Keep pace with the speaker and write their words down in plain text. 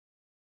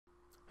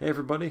Hey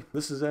everybody,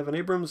 this is Evan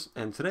Abrams,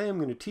 and today I'm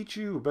going to teach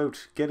you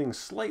about getting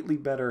slightly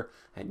better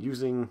at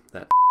using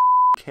that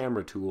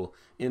camera tool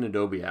in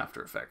Adobe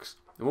After Effects.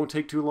 It won't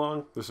take too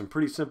long, there's some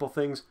pretty simple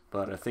things,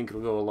 but I think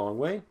it'll go a long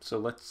way, so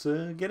let's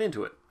get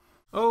into it.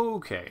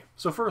 Okay,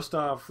 so first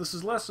off, this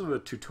is less of a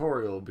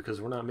tutorial because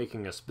we're not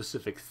making a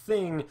specific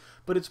thing,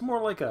 but it's more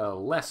like a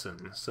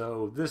lesson.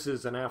 So this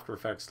is an After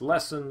Effects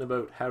lesson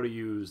about how to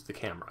use the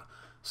camera.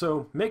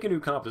 So make a new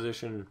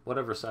composition,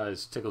 whatever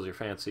size tickles your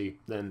fancy,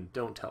 then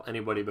don't tell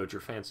anybody about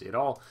your fancy at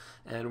all,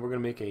 and we're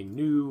going to make a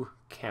new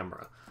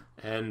camera.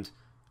 And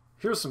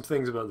here's some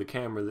things about the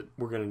camera that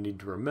we're going to need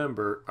to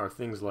remember are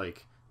things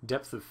like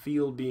depth of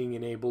field being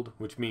enabled,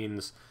 which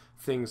means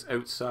things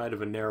outside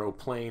of a narrow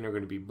plane are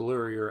going to be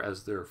blurrier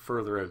as they're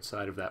further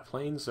outside of that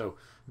plane. So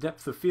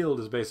depth of field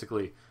is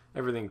basically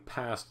everything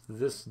past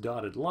this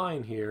dotted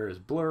line here is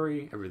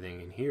blurry,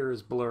 everything in here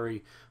is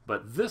blurry,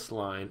 but this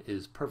line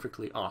is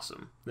perfectly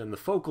awesome. Then the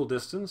focal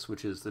distance,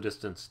 which is the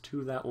distance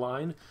to that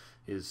line,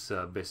 is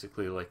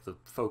basically like the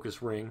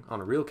focus ring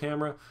on a real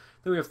camera.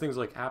 Then we have things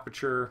like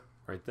aperture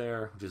right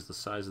there, which is the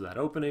size of that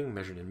opening,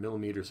 measured in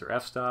millimeters or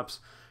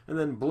f-stops. And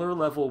then blur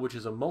level, which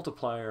is a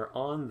multiplier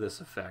on this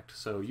effect,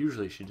 so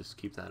usually you should just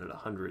keep that at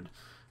 100.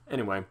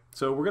 Anyway,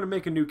 so we're going to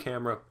make a new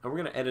camera, and we're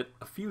going to edit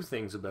a few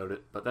things about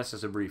it, but that's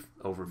just a brief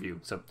overview,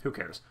 so who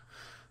cares?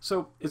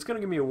 So it's going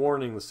to give me a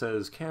warning that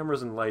says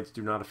cameras and lights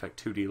do not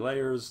affect 2D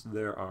layers.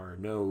 There are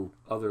no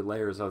other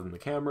layers other than the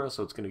camera,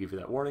 so it's going to give you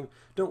that warning.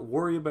 Don't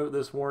worry about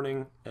this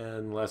warning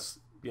unless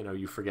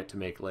you forget to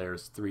make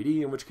layers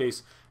 3D, in which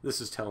case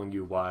this is telling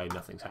you why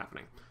nothing's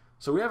happening.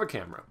 So we have a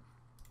camera.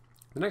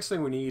 The next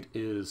thing we need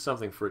is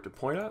something for it to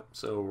point at,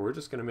 so we're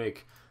just going to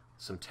make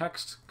some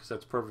text, because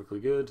that's perfectly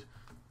good.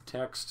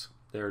 Text,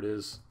 there it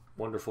is,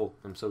 wonderful,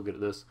 I'm so good at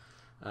this.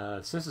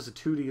 Since it's a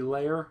 2D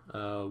layer,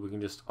 we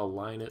can just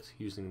align it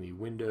using the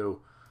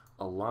window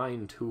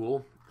align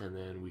tool, and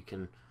then we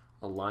can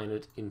align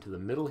it into the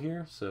middle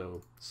here,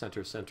 so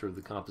center of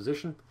the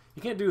composition.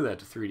 You can't do that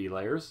to 3D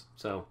layers,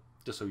 so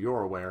just so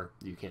you're aware,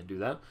 you can't do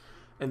that.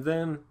 And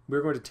then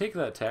we're going to take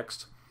that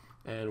text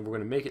and we're going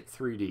to make it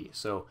 3D.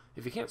 So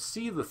if you can't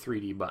see the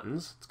 3D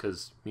buttons, it's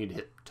because you need to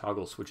hit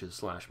toggle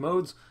switches /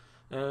 modes,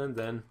 and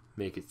then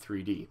make it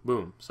 3D.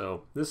 Boom.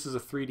 So this is a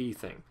 3D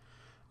thing.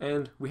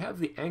 And we have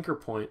the anchor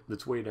point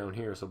that's way down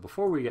here. So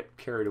before we get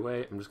carried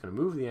away, I'm just going to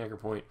move the anchor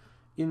point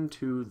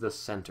into the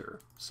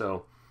center.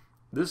 So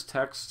this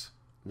text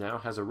now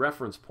has a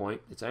reference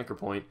point. Its anchor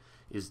point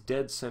is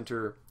dead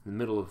center in the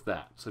middle of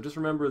that. So just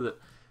remember that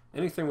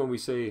anything when we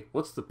say,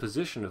 what's the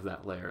position of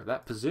that layer?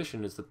 That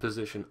position is the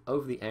position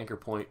of the anchor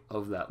point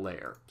of that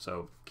layer.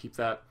 So keep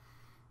that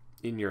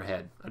in your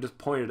head. I just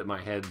pointed at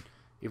my head,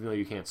 even though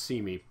you can't see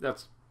me.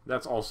 That's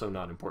also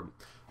not important.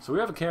 So we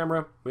have a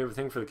camera. We have a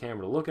thing for the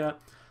camera to look at.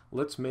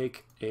 Let's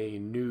make a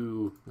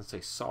new, let's say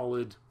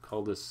solid,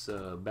 call this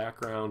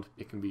background.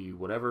 It can be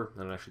whatever,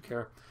 I don't actually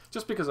care.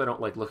 Just because I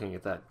don't like looking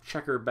at that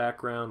checker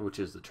background, which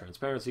is the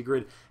transparency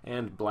grid,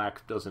 and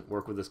black doesn't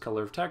work with this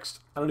color of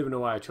text. I don't even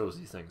know why I chose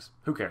these things.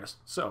 Who cares?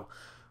 So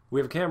we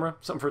have a camera,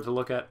 something for it to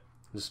look at.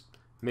 Just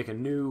make a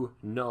new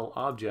null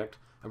object,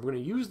 and we're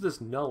going to use this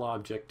null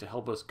object to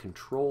help us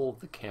control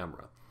the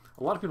camera.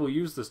 A lot of people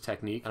use this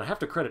technique, and I have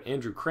to credit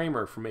Andrew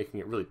Kramer for making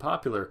it really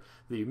popular,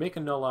 that you make a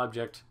null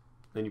object,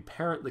 then you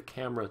parent the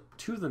camera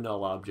to the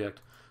null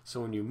object, so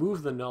when you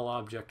move the null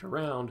object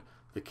around,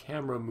 the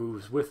camera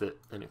moves with it,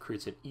 and it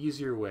creates an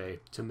easier way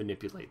to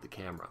manipulate the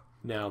camera.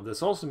 Now,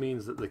 this also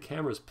means that the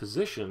camera's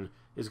position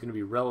is going to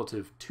be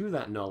relative to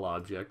that null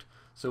object,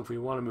 so if we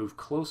want to move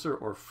closer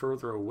or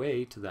further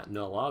away to that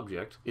null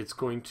object, it's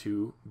going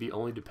to be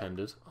only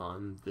dependent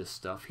on this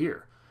stuff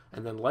here.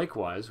 And then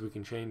likewise, we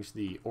can change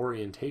the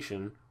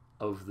orientation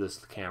of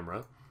this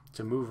camera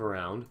to move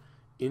around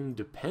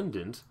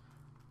independent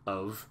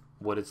of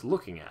what it's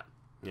looking at.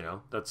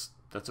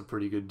 That's a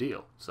pretty good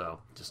deal. So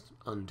just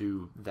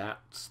undo that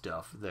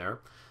stuff there.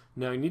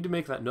 Now you need to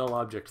make that null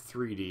object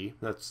 3D.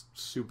 That's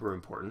super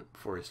important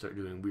before you start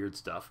doing weird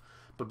stuff.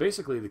 But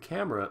basically the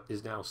camera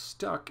is now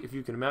stuck, if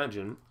you can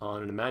imagine,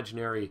 on an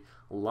imaginary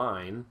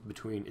line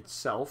between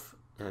itself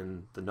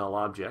and the null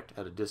object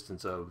at a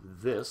distance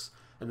of this,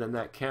 and then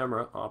that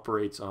camera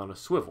operates on a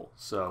swivel.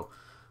 So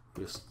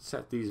we just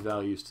set these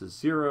values to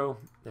 0,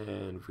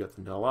 and we've got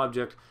the null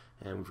object,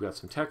 and we've got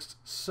some text.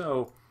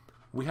 So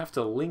we have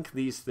to link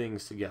these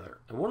things together.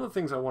 And one of the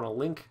things I want to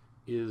link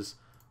is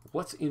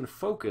what's in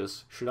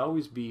focus should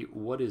always be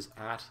what is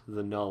at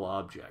the null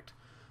object.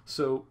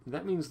 So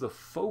that means the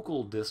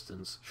focal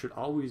distance should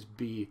always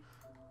be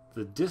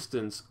the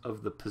distance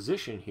of the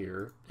position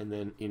here and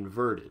then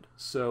inverted.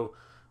 So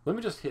let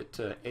me just hit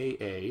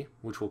AA,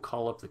 which will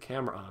call up the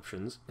camera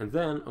options, and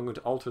then I'm going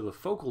to alter the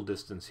focal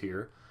distance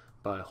here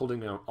by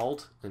holding down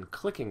Alt and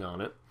clicking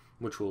on it,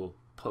 which will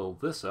pull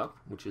this up,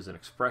 which is an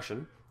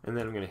expression, and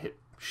then I'm going to hit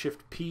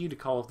Shift P to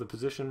call up the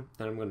position,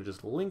 and I'm going to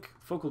just link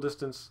focal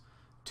distance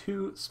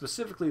to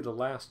specifically the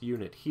last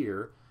unit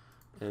here,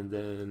 and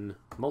then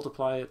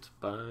multiply it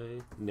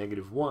by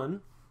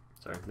 -1,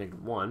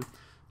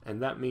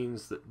 and that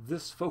means that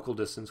this focal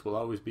distance will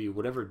always be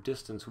whatever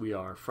distance we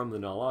are from the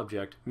null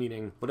object,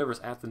 meaning whatever's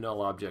at the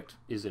null object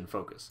is in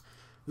focus.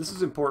 This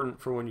is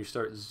important for when you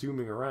start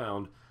zooming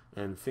around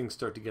and things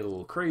start to get a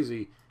little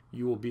crazy.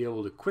 You will be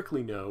able to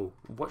quickly know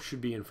what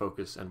should be in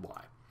focus and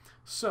why.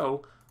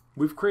 So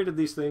we've created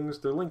these things,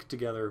 they're linked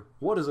together.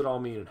 What does it all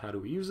mean and how do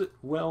we use it?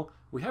 Well,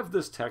 we have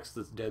this text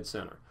that's dead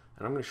center,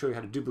 and I'm going to show you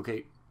how to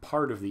duplicate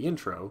part of the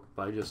intro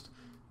by just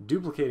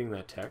duplicating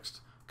that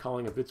text,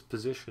 calling up its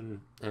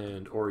position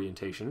and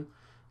orientation,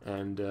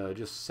 and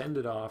just send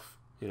it off,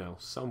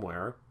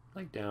 somewhere,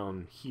 like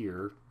down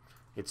here.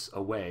 It's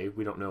away,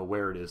 we don't know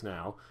where it is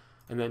now,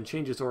 and then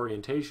change its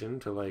orientation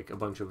to like a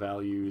bunch of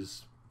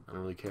values. I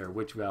don't really care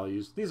which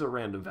values, these are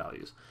random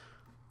values.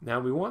 Now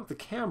we want the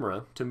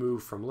camera to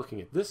move from looking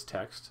at this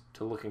text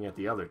to looking at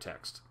the other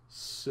text.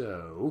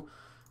 So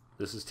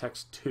this is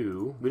text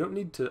 2. We don't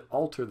need to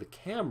alter the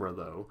camera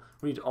though,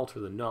 we need to alter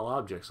the null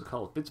object, so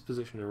call it its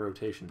position and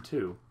rotation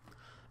 2.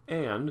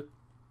 And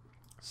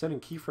setting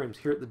keyframes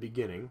here at the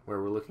beginning,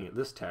 where we're looking at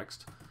this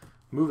text,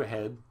 move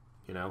ahead,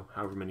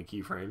 however many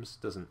keyframes,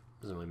 doesn't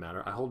really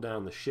matter. I hold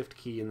down the shift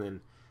key and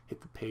then hit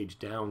the page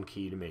down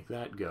key to make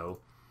that go.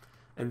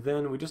 And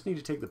then we just need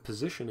to take the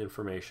position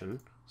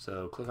information,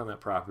 so click on that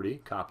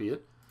property, copy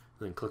it,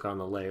 and then click on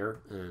the layer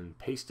and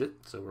paste it.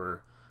 So we're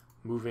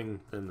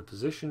moving, then the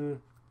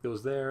position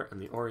goes there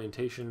and the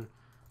orientation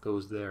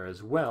goes there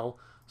as well.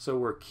 So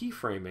we're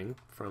keyframing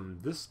from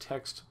this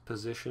text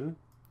position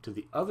to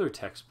the other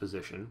text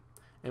position,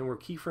 and we're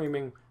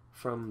keyframing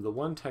from the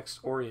one text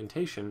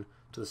orientation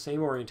to the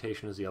same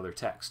orientation as the other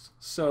text.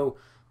 So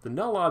the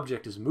null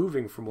object is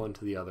moving from one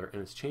to the other,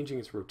 and it's changing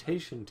its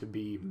rotation to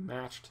be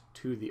matched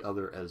to the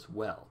other as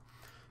well.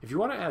 If you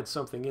want to add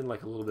something in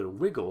like a little bit of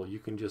wiggle, you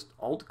can just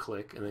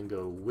alt-click and then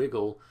go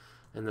wiggle,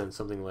 and then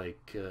something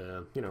like,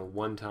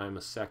 1 time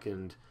a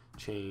second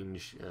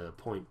change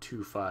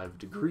 0.25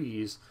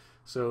 degrees,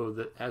 so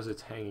that as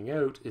it's hanging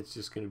out, it's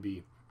just going to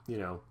be,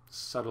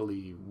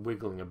 subtly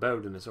wiggling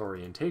about in its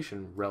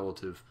orientation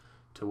relative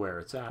to where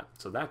it's at.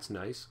 So that's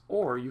nice.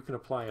 Or you can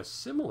apply a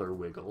similar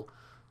wiggle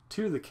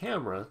to the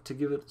camera to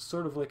give it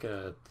sort of like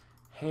a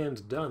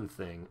hand-done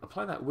thing.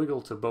 Apply that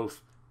wiggle to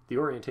both the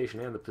orientation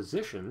and the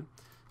position,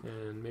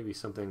 and maybe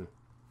something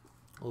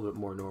a little bit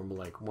more normal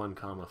like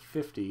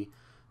 1,50,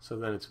 so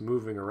then it's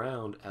moving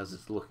around as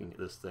it's looking at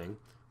this thing,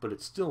 but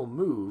it still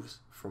moves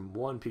from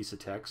one piece of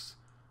text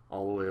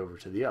all the way over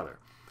to the other.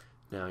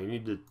 Now you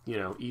need to,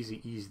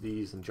 easy ease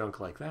these and junk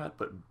like that,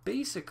 but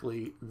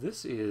basically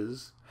this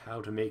is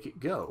how to make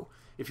it go.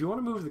 If you want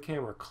to move the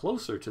camera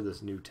closer to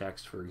this new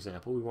text, for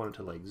example, we want it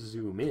to like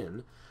zoom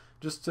in,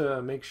 just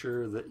to make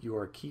sure that you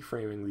are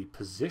keyframing the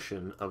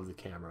position of the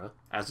camera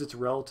as it's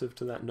relative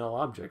to that null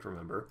object,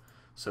 remember.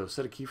 So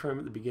set a keyframe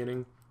at the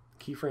beginning,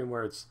 keyframe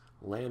where it's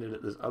landed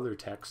at this other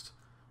text,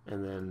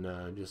 and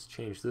then just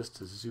change this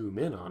to zoom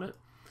in on it.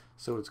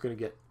 So it's going to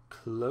get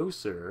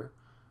closer.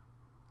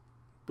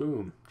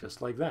 Boom,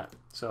 just like that.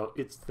 So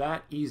it's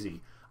that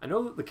easy. I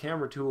know that the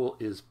camera tool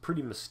is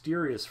pretty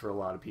mysterious for a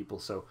lot of people,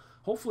 so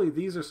hopefully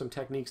these are some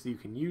techniques that you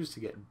can use to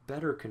get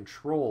better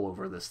control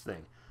over this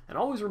thing. And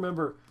always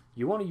remember,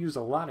 you want to use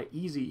a lot of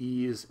easy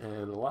ease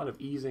and a lot of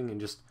easing and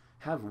just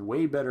have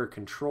way better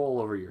control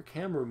over your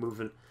camera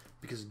movement,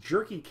 because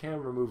jerky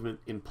camera movement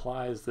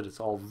implies that it's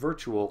all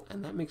virtual,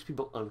 and that makes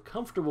people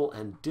uncomfortable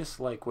and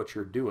dislike what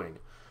you're doing.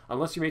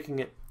 Unless you're making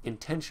it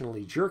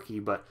intentionally jerky,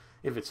 but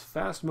if it's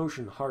fast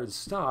motion hard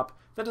stop,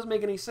 that doesn't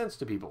make any sense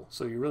to people.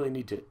 So you really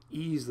need to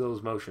ease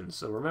those motions.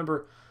 So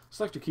remember,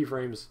 select your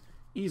keyframes,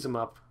 ease them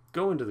up,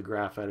 go into the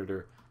graph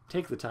editor,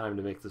 take the time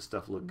to make this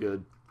stuff look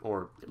good,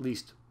 or at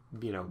least,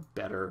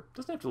 better. It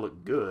doesn't have to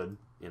look good,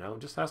 it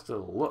just has to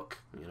look,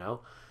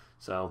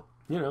 So,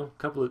 a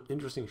couple of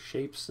interesting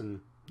shapes,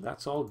 and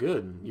that's all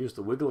good. And use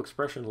the wiggle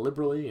expression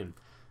liberally and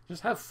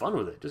just have fun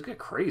with it. Just get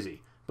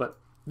crazy. But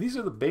these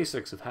are the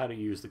basics of how to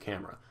use the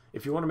camera.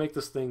 If you want to make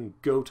this thing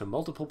go to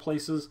multiple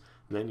places,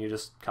 then you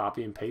just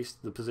copy and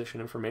paste the position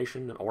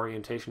information and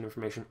orientation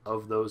information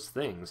of those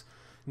things.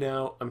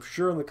 Now, I'm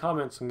sure in the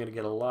comments I'm going to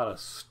get a lot of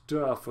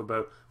stuff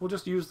about, well,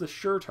 just use the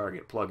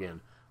SureTarget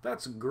plugin.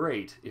 That's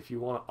great if you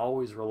want to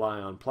always rely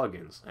on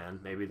plugins,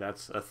 and maybe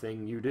that's a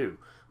thing you do.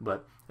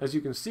 But as you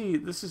can see,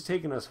 this has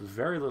taken us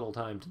very little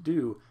time to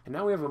do, and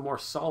now we have a more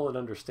solid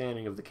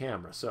understanding of the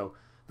camera. So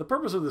the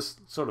purpose of this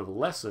sort of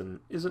lesson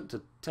isn't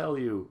to tell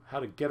you how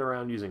to get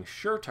around using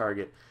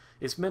SureTarget.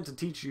 It's meant to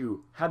teach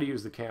you how to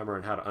use the camera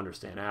and how to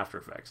understand After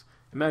Effects.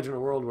 Imagine a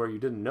world where you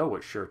didn't know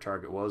what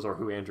SureTarget was or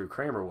who Andrew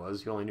Kramer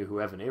was. You only knew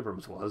who Evan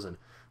Abrams was, and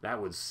that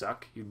would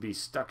suck. You'd be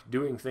stuck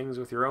doing things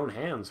with your own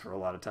hands for a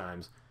lot of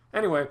times.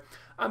 Anyway,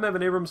 I'm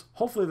Evan Abrams.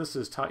 Hopefully this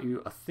has taught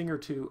you a thing or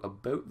two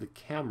about the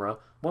camera.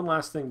 One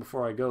last thing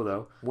before I go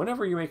though.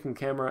 Whenever you're making a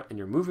camera and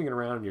you're moving it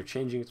around and you're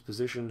changing its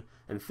position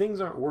and things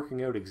aren't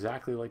working out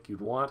exactly like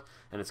you'd want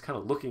and it's kind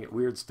of looking at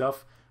weird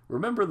stuff,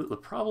 remember that the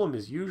problem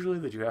is usually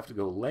that you have to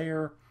go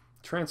Layer,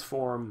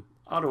 Transform,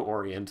 Auto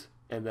Orient,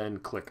 and then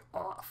click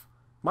Off.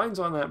 Mine's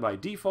on that by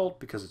default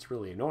because it's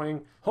really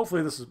annoying.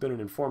 Hopefully this has been an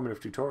informative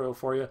tutorial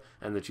for you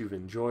and that you've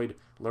enjoyed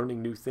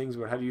learning new things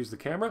about how to use the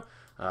camera.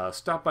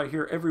 Stop by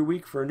here every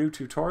week for a new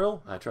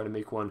tutorial. I try to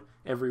make one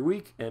every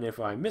week, and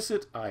if I miss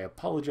it, I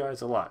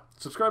apologize a lot.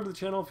 Subscribe to the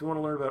channel if you want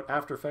to learn about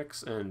After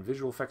Effects and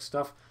visual effects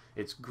stuff.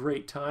 It's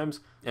great times,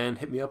 and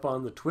hit me up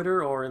on the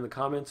Twitter or in the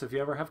comments if you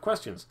ever have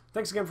questions.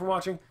 Thanks again for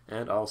watching,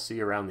 and I'll see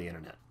you around the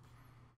internet.